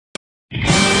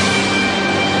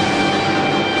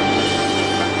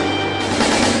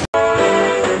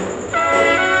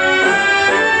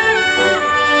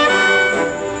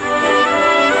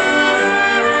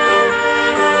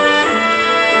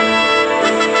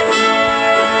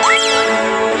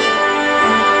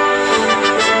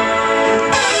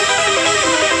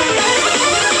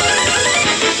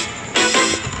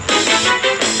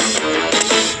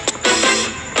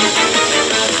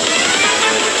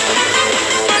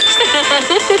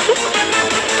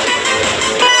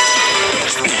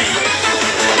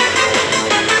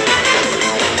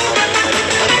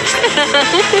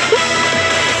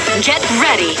Get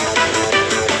ready.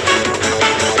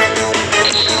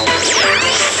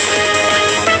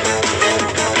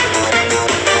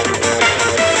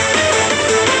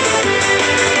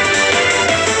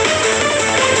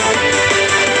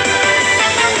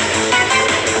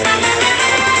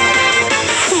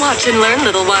 Watch and learn,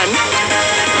 little one.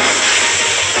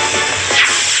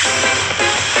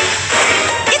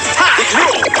 It's time!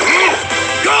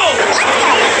 Go!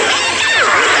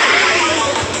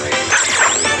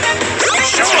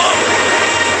 Show 'em!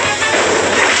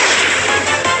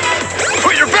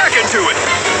 Put your back into it!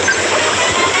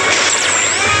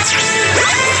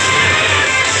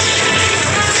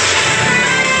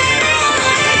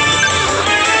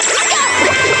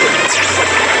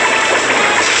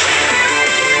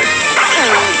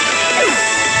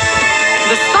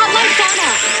 The spotlight's on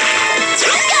us.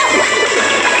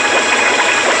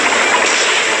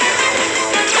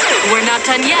 We're not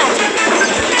done yet.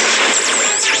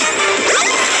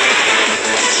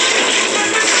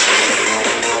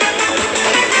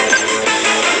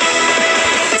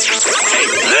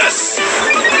 Take this!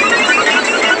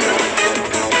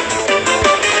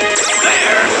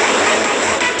 There!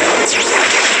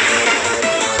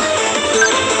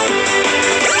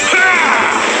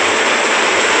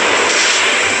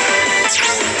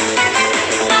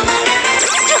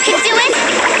 You can do it!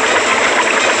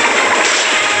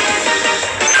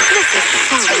 This is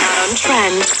so not on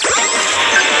trend.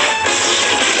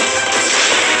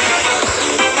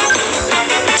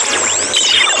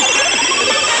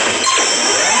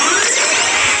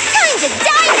 Time to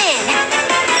dive in!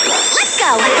 Let's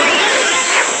go!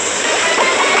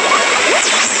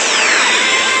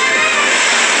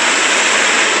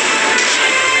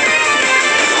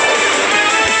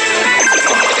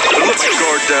 Let my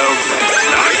guard down.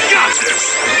 I got this!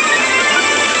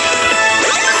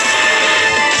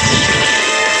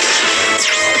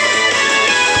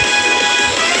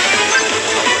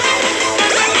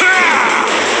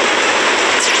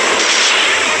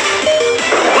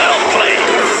 Well played!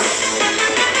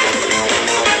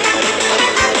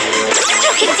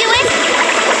 You can do it!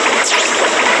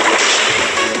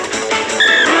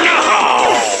 No!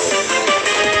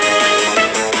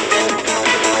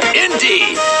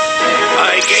 Indeed!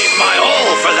 I gave my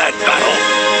all for that battle!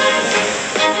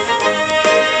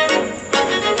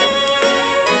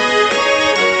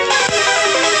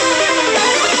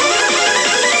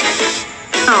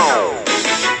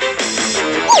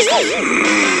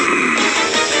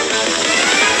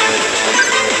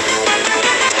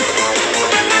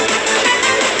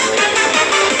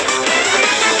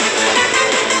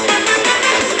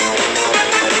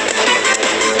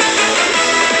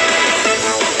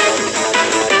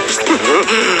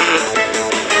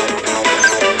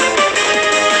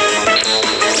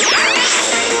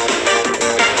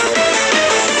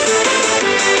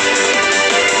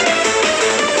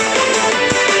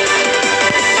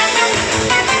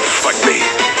 Fight me!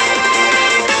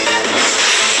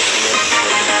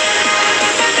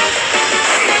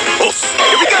 Us,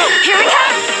 here we go! Here we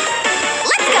come!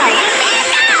 Let's go!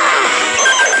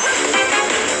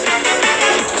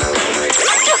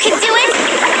 You can do it!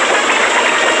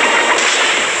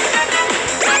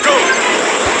 Go!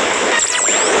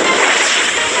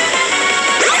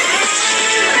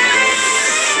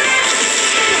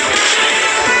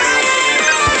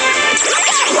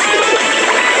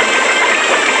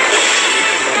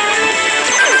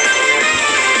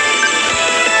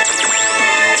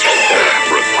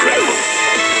 Regrettable.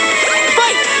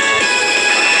 Fight!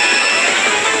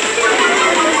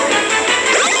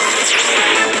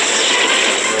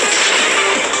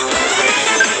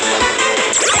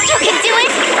 You can do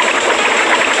it!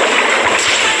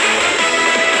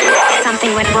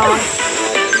 Something went wrong.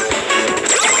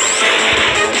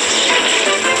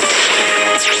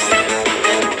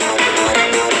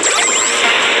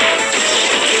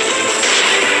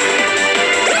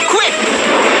 Quick!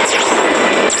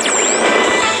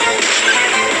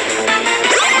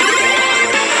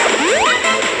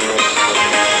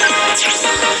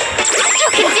 You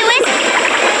can do it!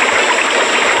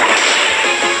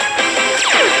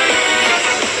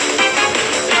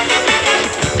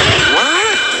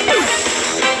 What?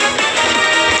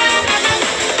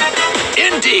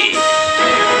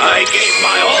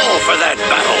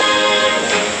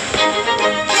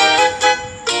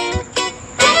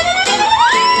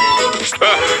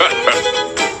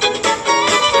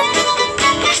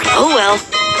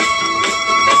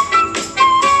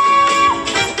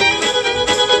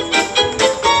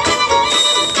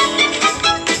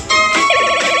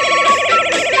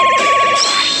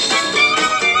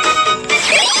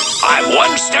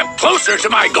 closer to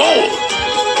my goal.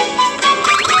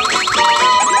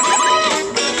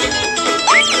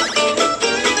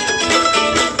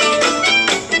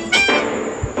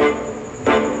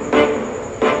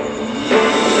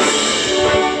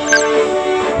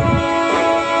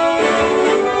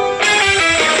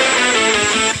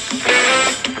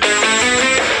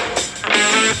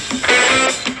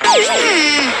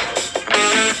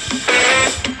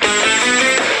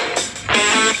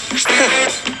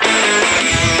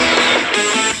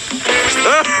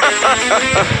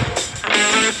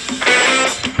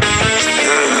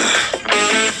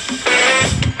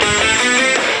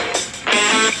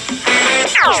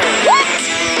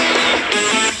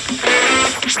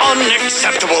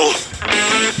 Unacceptable!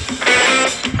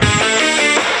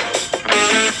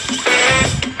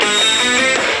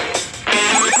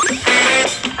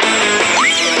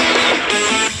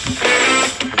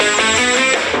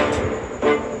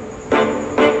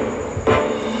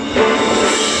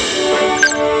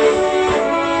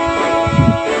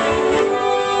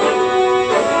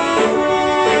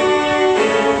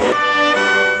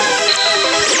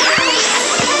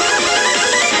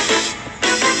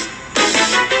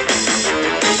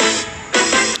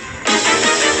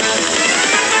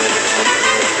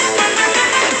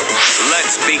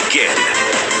 Begin.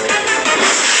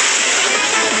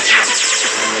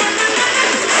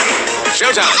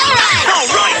 Showtime! All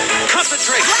right,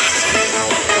 concentrate.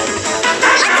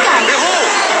 Behold!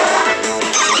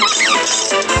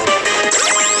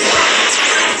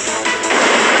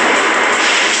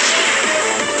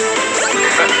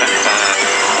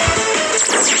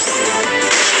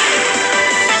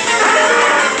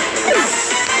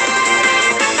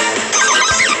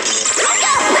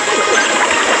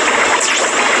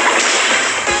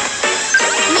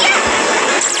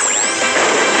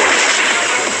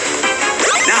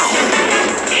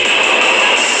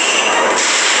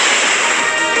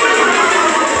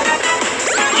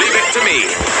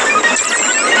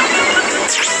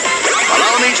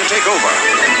 Allow me to take over.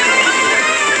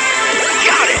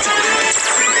 Got it!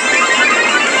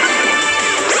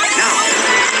 Now.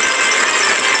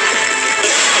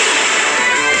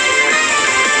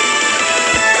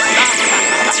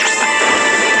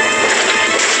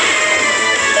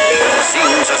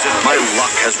 Seems as if my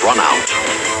luck has run out.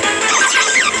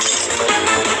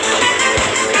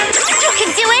 You can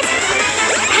do it!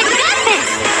 I got this!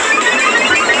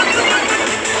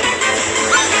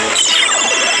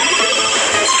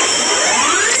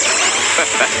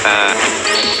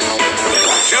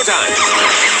 Showtime!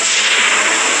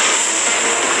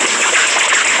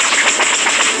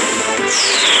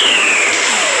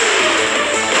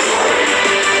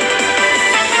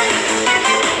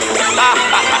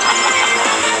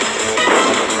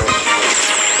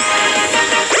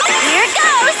 Here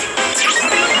goes!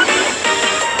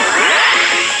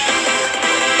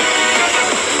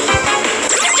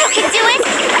 You can do it!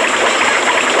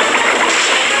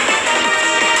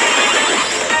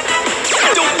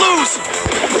 Don't lose!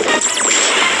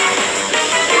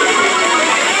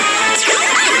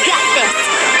 I got this!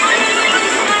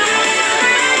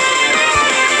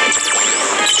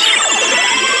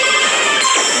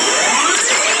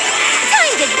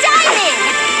 Time to dive in!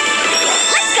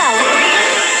 Let's go!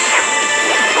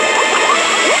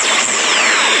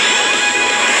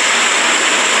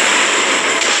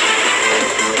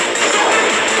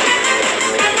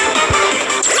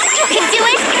 You can do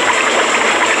it!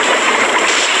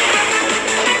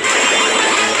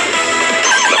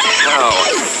 Oh.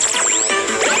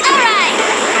 All right!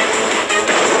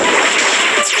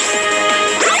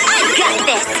 I got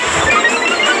this!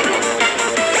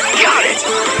 Got it!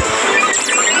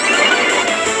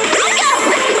 Go!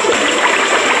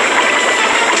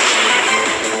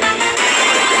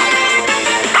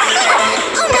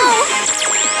 Oh no!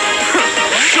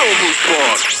 Go, Moose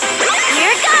Ball!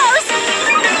 Here goes!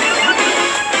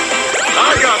 I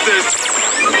got this!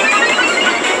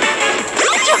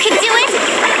 You can do it!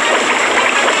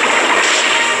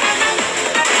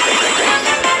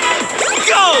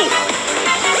 Go!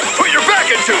 Put your back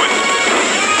into it!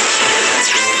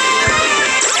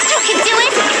 You can do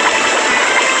it!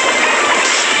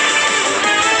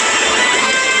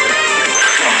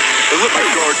 Let my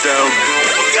guard down.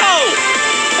 Go!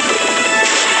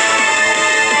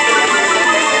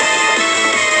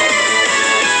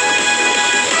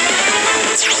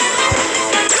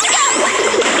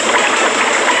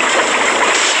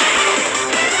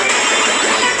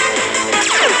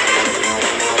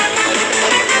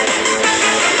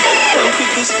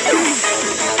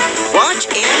 Watch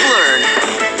and learn.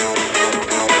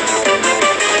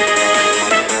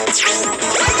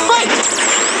 Fight!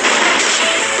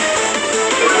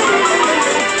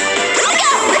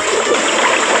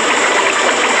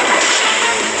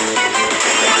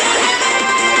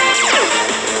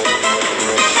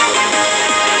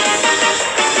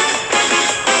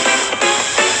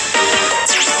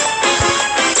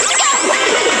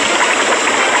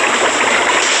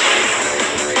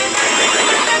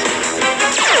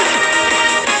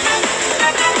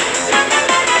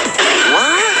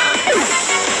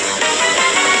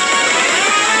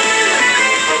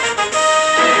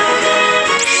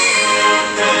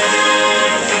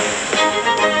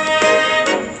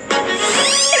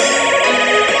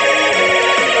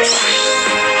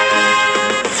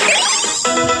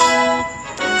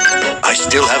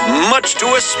 still have much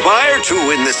to aspire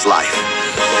to in this life.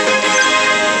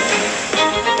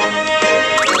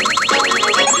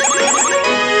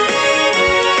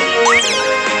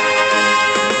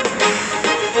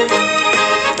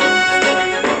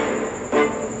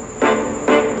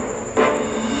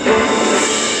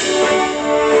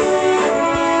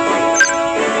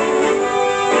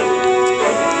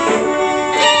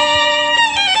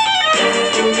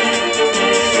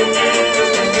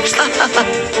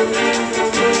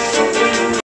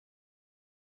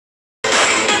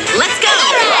 Let's go!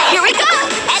 Here we go!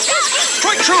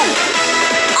 Strike true!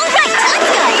 All right, let's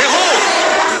go! Behold!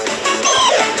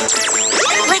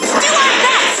 Let's do our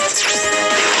best!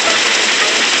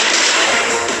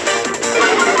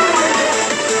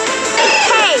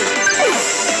 Hey!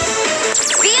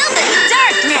 Feel the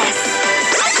darkness!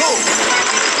 Go!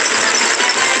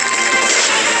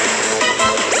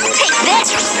 Take this!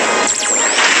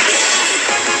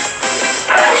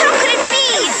 How could it be?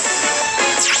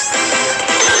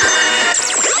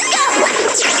 Go!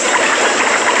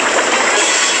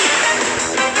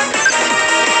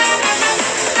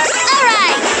 All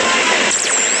right!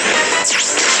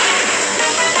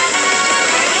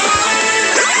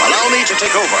 Allow me to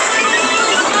take over.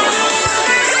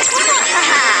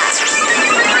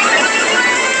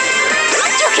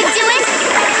 You can do it!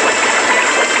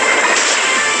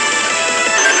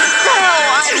 So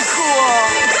uncool!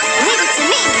 Leave it to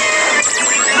me!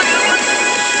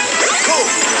 Go!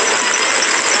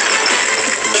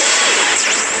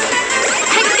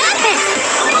 I got this!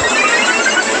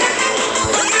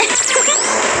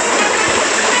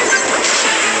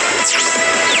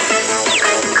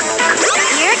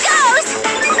 Here goes!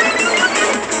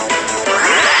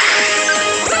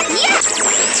 Yeah!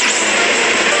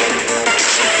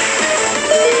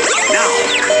 Now!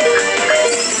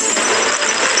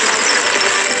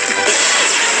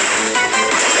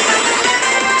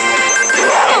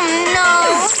 Oh no!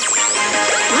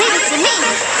 Leave it to me!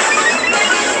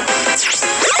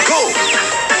 Go!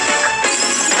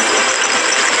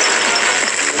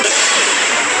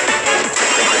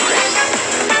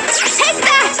 Take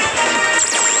that!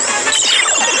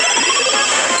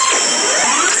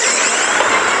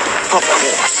 Of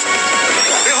course.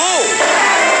 Behold!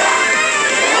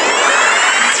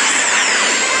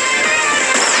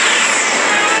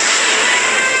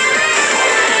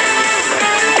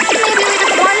 Maybe we'd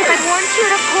have won if I'd warned you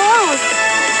to pose.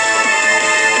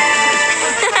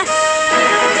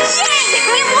 Yay!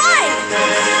 We won!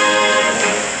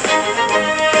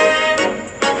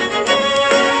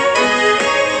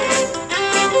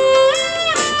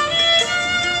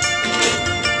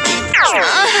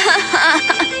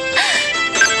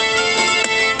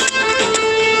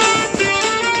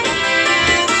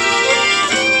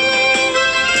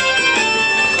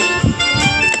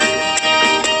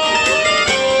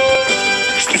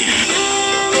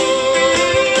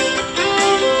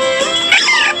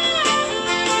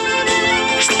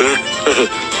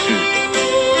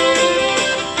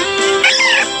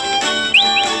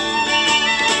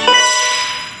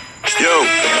 Yo!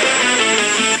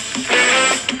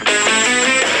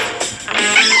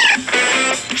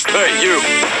 Hey, you!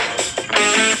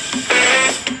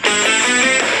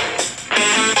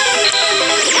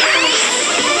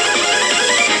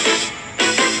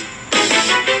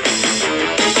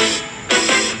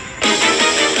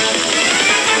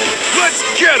 Let's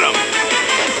get him!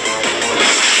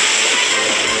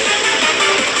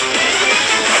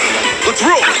 Let's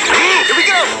roll! Here we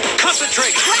go!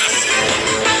 Concentrate!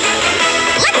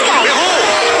 Let's go! Behold!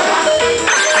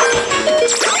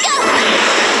 Go!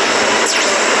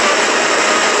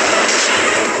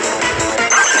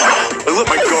 I let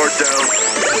my guard down.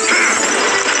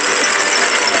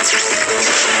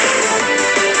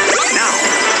 Now!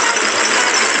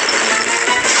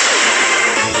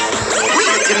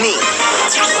 Leave it to me!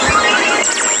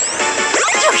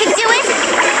 You can do it!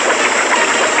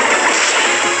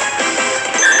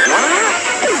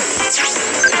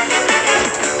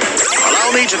 Allow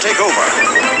me to take over.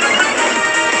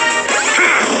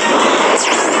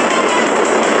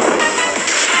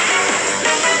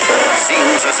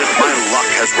 Seems as if my luck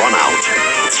has run out.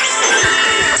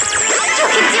 You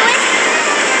can do it!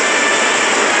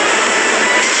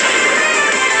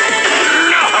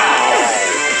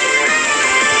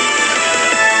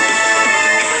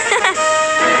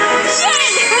 Yay!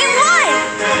 We won!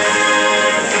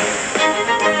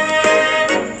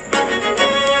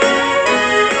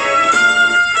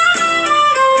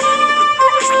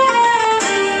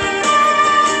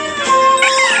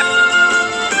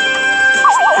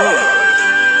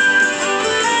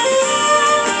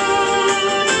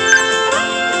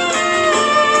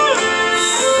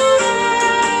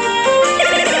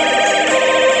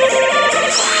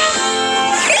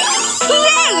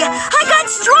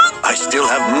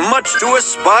 much to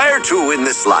aspire to in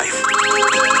this life.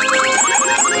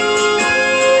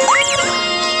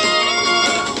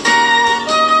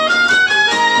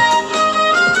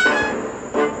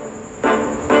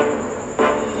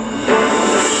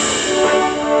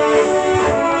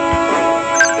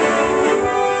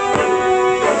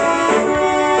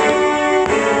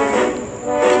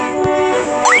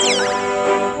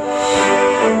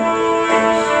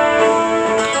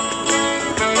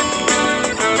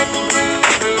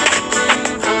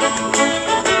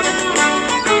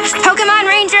 Pokemon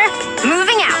Ranger,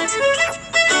 moving out.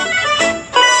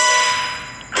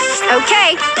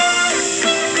 Okay.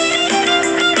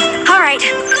 All right.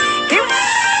 Here.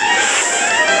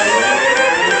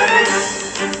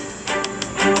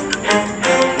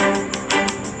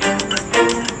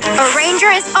 A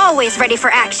Ranger is always ready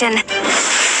for action.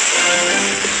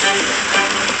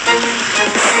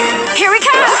 Here we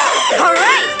come. All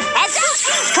right. Heads up.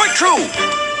 Strike true!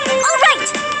 All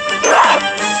right.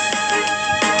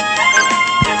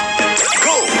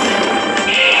 Go!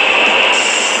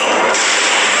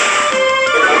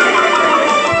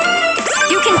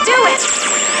 You can do it!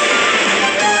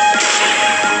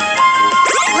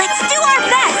 Let's do our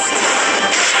best!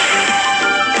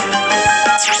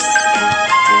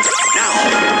 Now!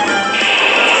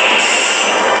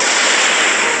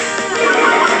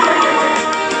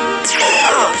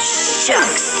 Oh,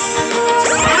 shucks.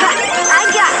 I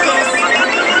got this.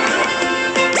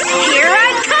 Here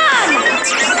I come!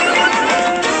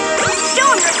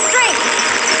 Stone restraint!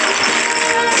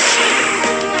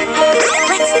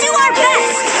 Let's do our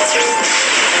best!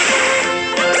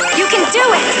 You can do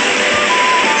it!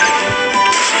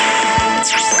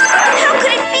 How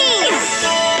could it be?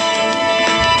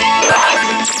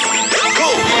 Go!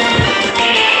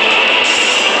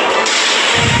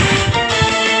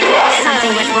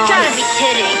 Something went wrong. Gotta be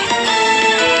kidding.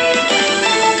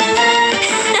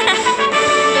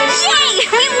 Yay!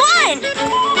 We won!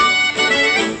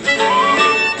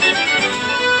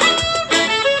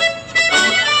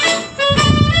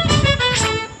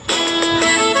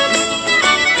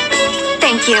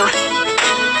 Thank you.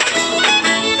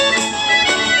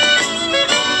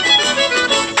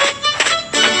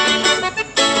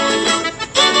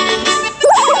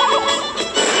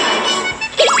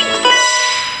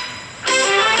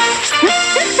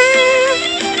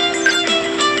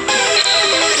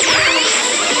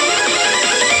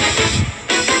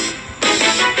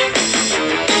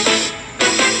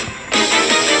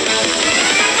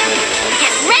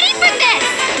 Get ready for this!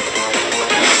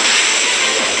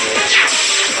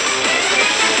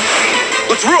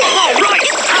 Let's roll! All right!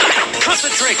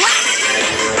 Concentrate!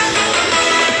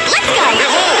 Let's go!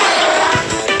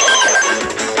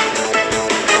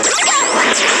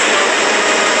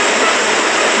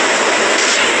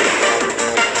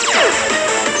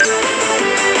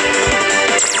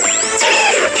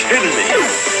 You're kidding me!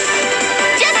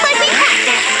 Just like we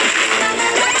practiced!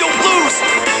 Don't lose!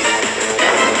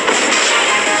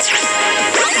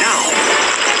 Now!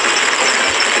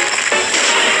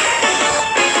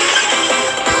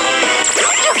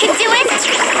 You can do it!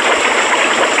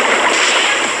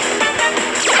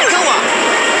 Go on!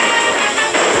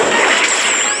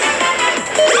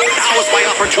 Now is my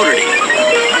opportunity!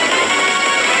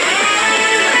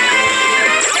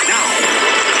 Now!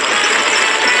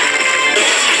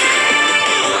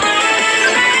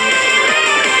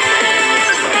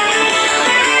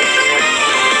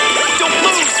 Don't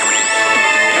lose!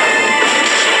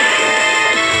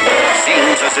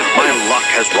 Seems as if my luck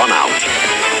has run out.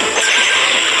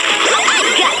 I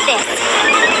got this!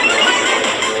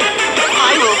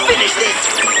 I will finish this!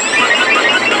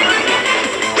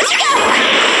 Go!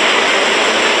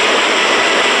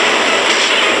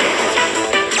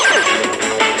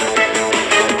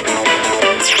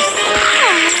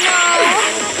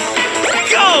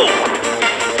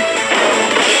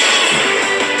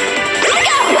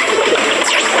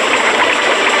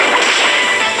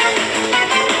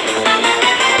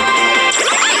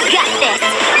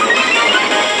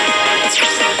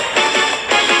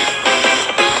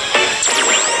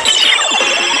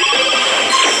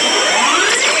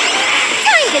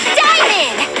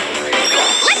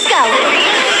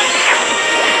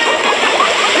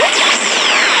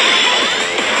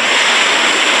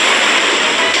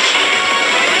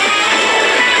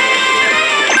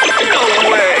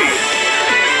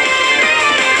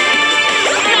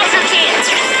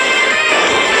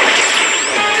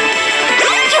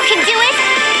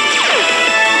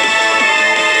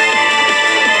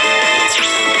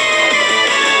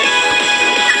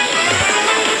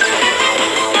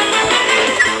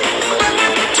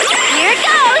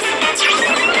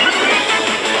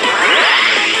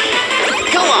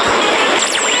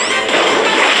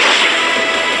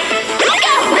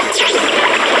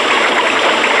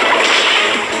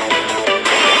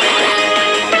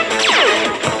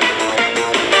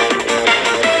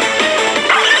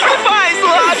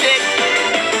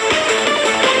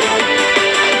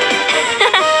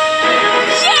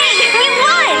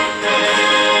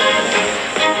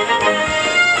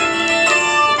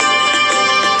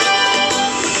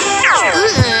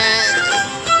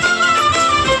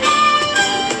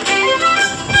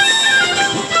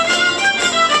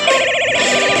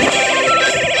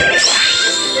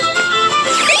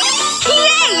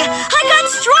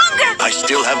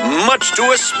 much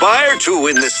to aspire to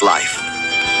in this life.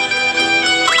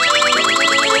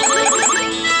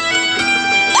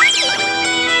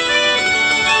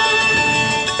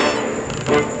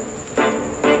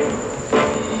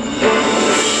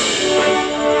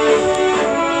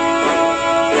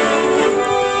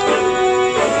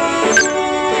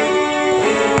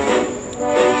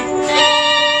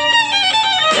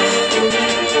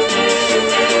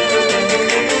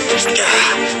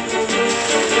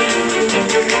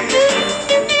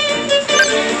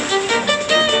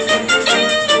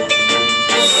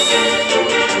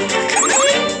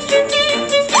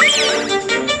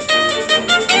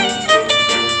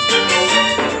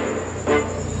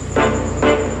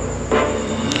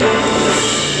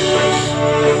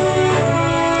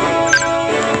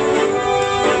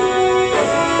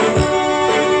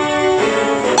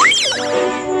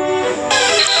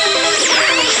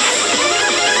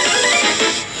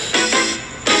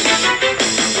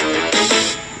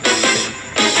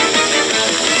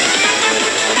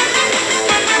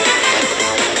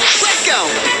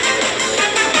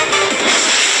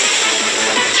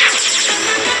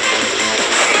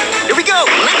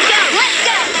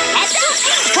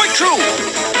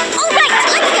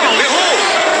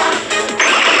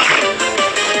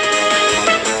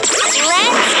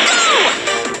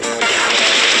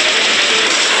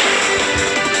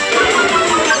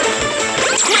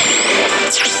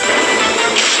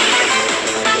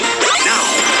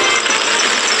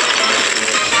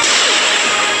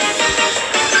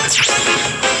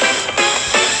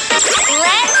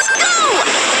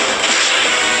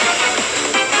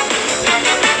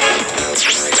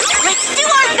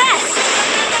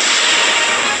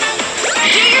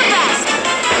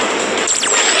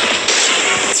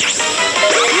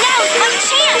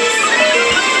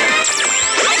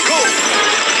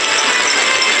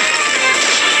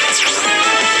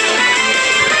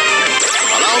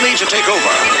 To take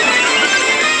over.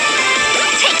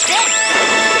 Take this!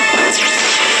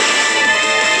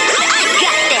 I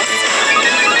got this!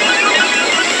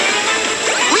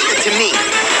 Leave it to me.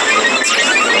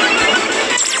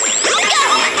 Go!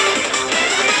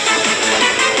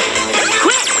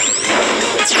 Quick!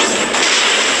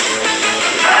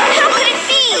 How could it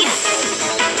be?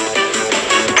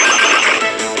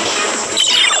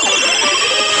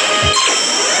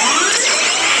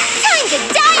 Time to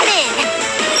dive in!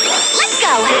 Let's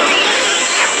go!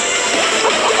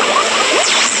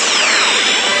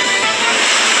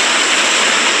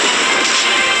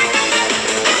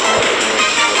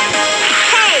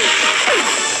 Hey!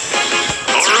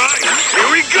 All right, here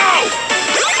we go.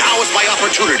 Now is my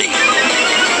opportunity.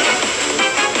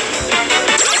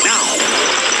 Now. No!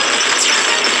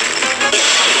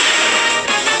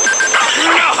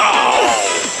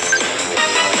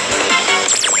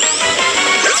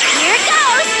 Here it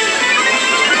goes!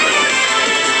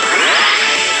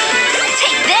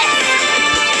 Take this!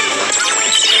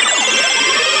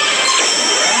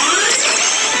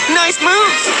 Nice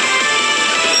moves.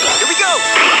 Here we go.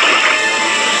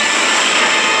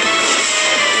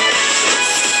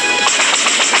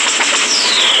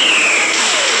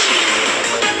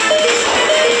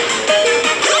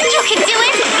 You can do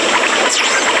it!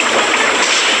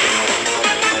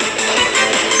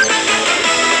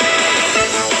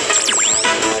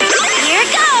 Here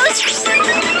it goes!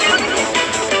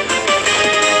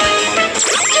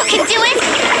 You can do it!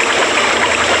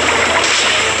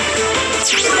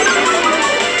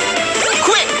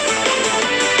 Quick.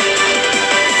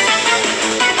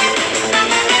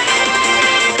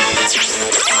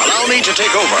 Allow me to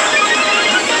take over.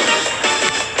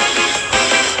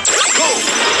 Go.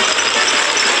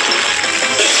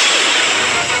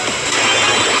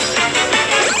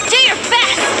 Do your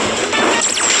best!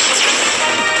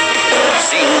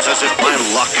 Seems as if my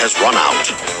luck has run out.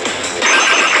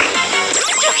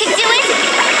 You can do it!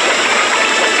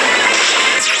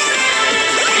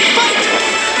 Fight!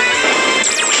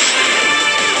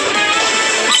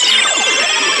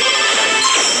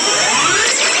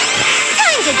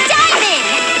 Time to dive in!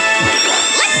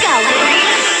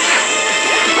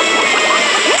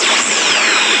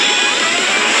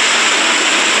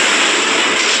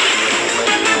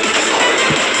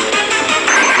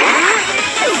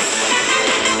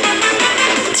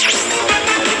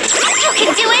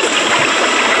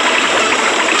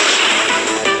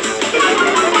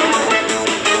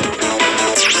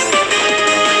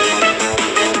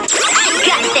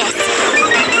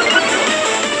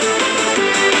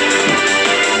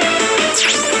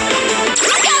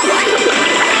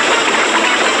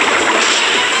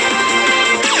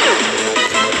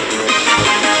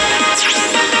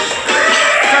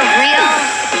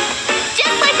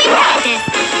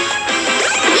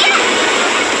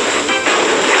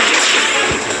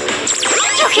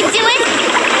 do it!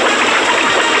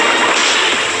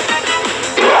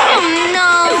 Oh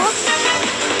no!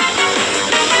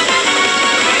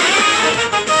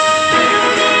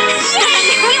 Yay!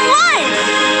 We won!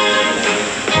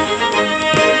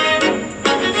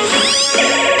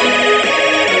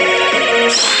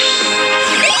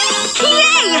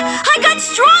 Yay! I got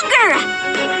stronger!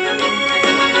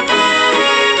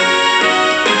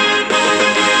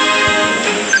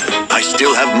 I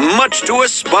still have much to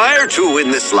aspire to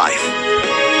in this life.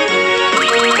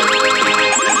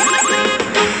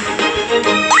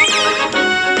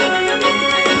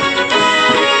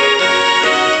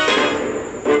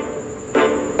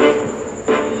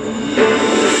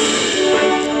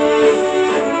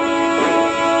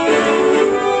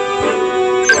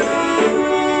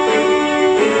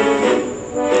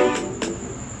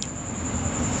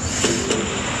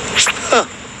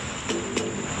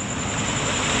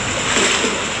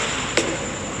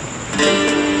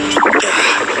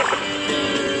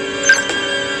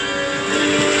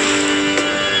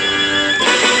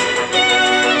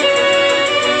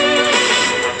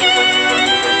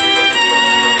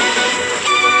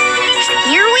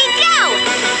 Here we go!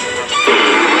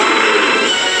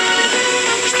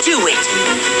 Do it.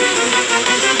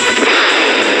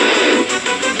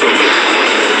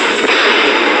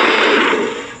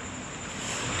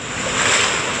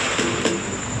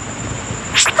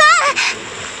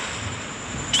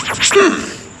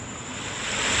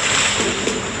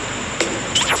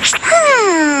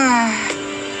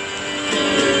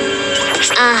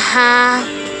 Uh-huh.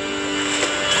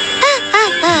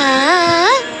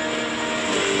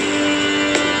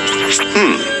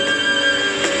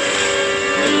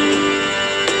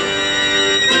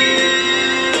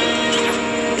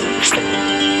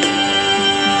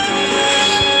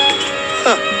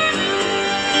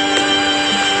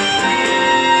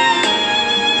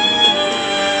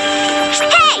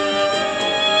 Hey!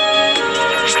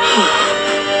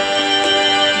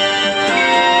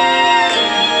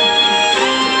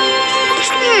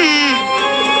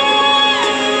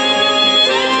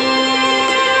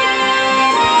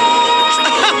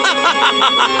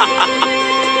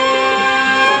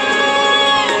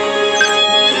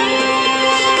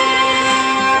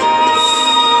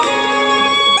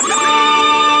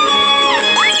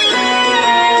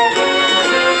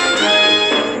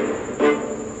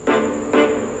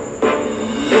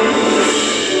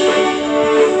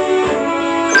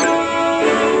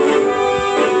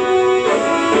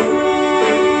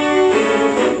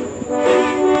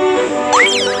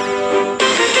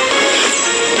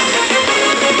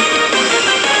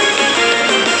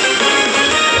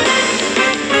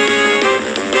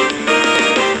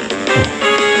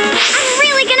 I'm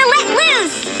really gonna let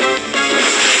loose!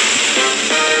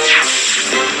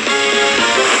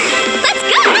 Let's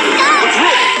go! Let's go!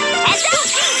 Heads up!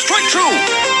 Strike true!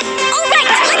 All right,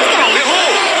 let's go!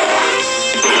 Behold!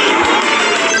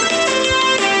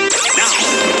 Now!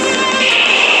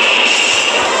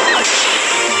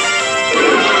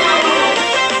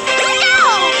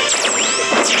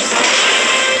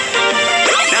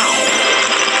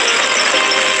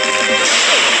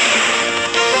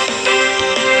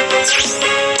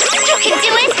 You can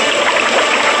do it!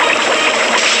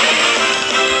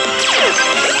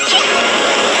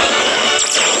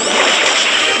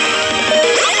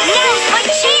 Now's my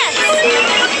chance!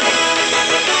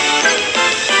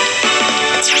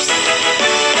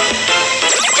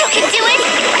 You can do it!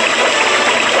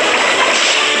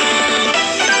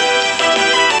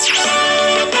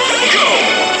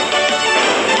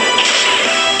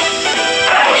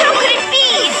 How could it be?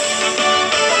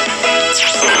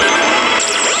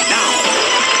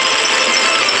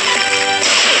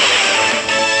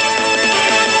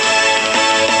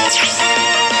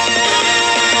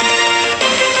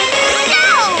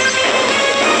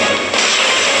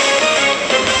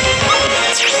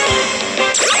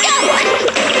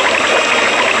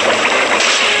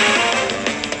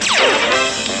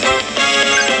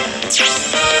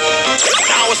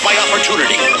 Now is my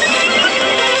opportunity.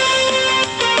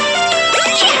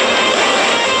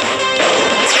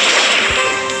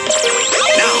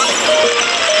 Now!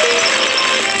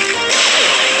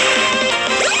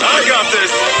 I got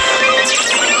this.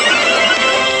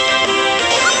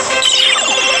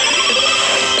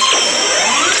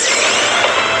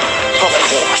 Of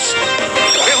course.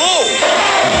 Behold!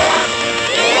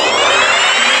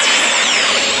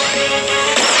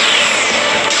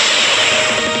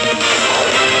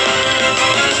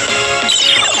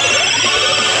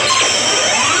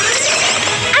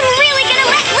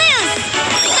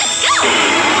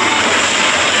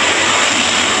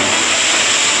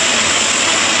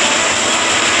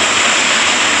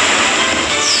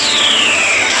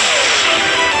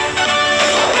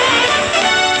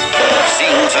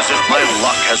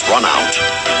 luck has run out.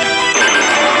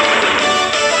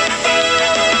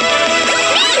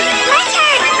 My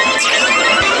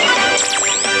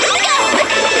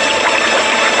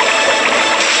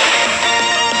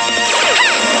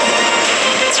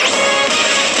turn!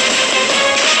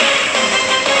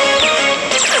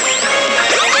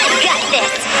 I got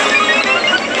this!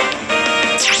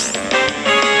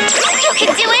 You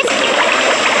can do it!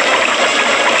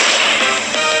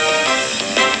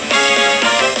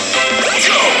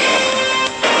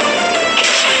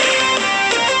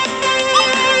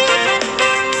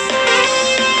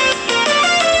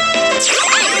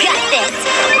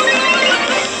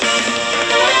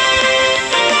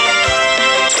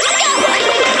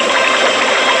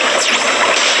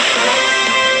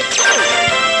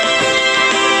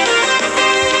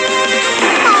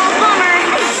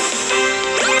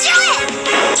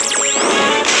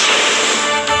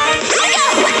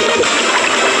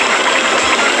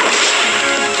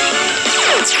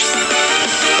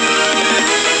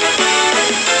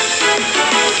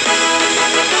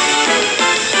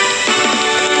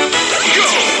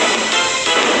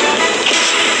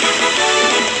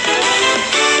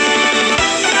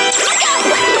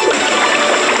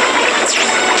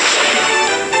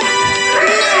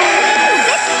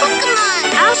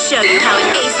 Show you how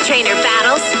an ace trainer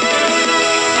battles.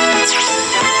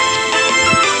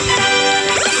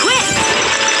 Quit!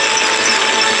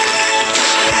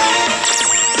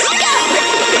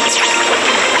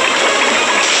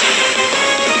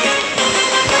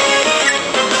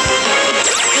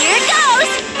 Here it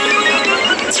goes!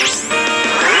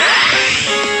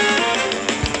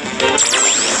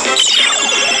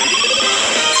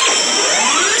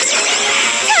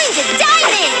 Time to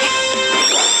dive in!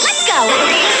 Let's go!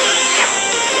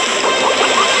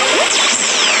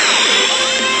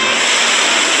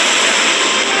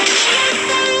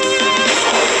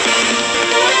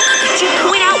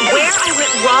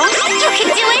 Wrong? You can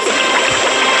do it!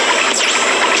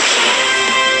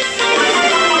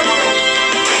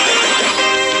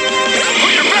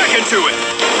 Put your back into it!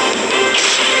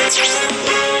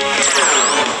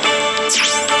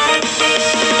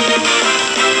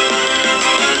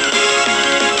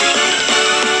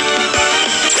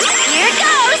 Here it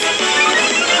goes!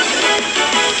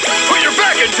 Put your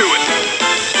back into it!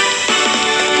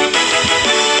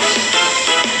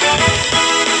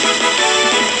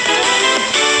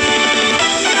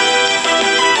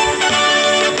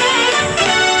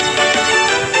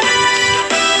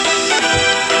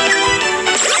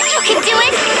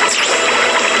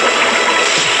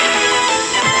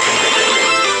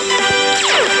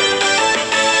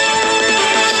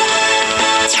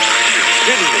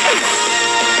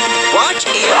 Watch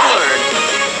and learn.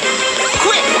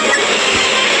 Quick!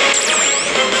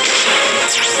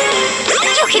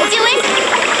 You can do it!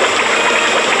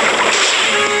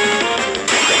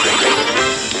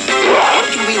 What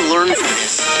can we learn from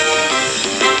this?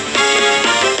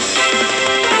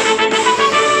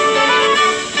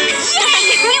 Yay!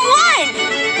 We won!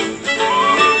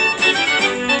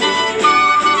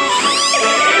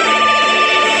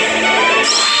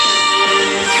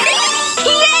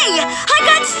 Yay! I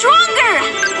got stronger!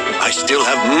 I still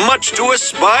have much to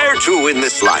aspire to in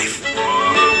this life.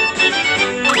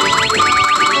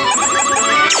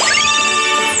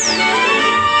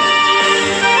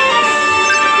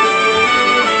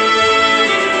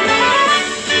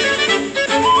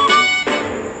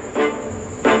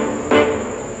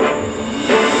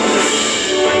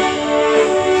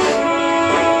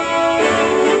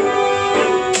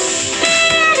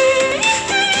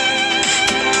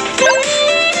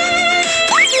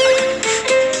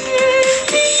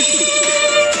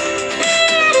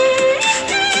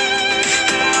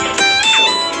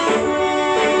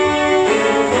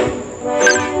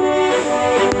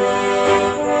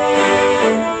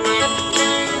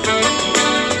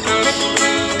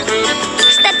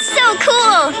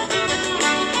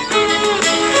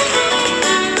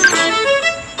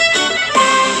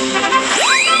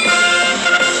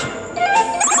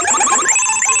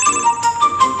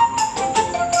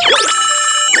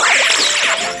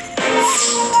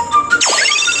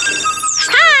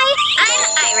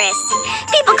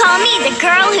 People call me the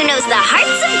girl who knows the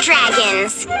hearts of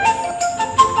dragons.